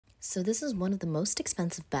So this is one of the most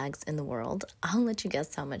expensive bags in the world. I'll let you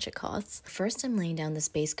guess how much it costs. First, I'm laying down this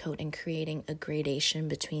base coat and creating a gradation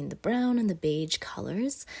between the brown and the beige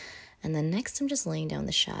colors. And then next, I'm just laying down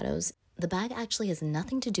the shadows. The bag actually has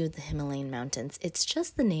nothing to do with the Himalayan mountains. It's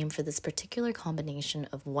just the name for this particular combination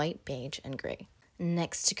of white, beige, and gray.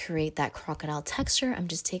 Next, to create that crocodile texture, I'm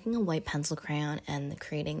just taking a white pencil crayon and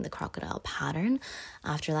creating the crocodile pattern.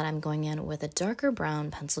 After that, I'm going in with a darker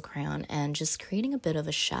brown pencil crayon and just creating a bit of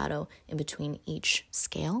a shadow in between each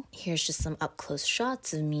scale. Here's just some up-close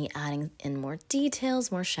shots of me adding in more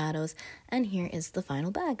details, more shadows, and here is the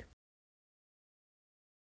final bag.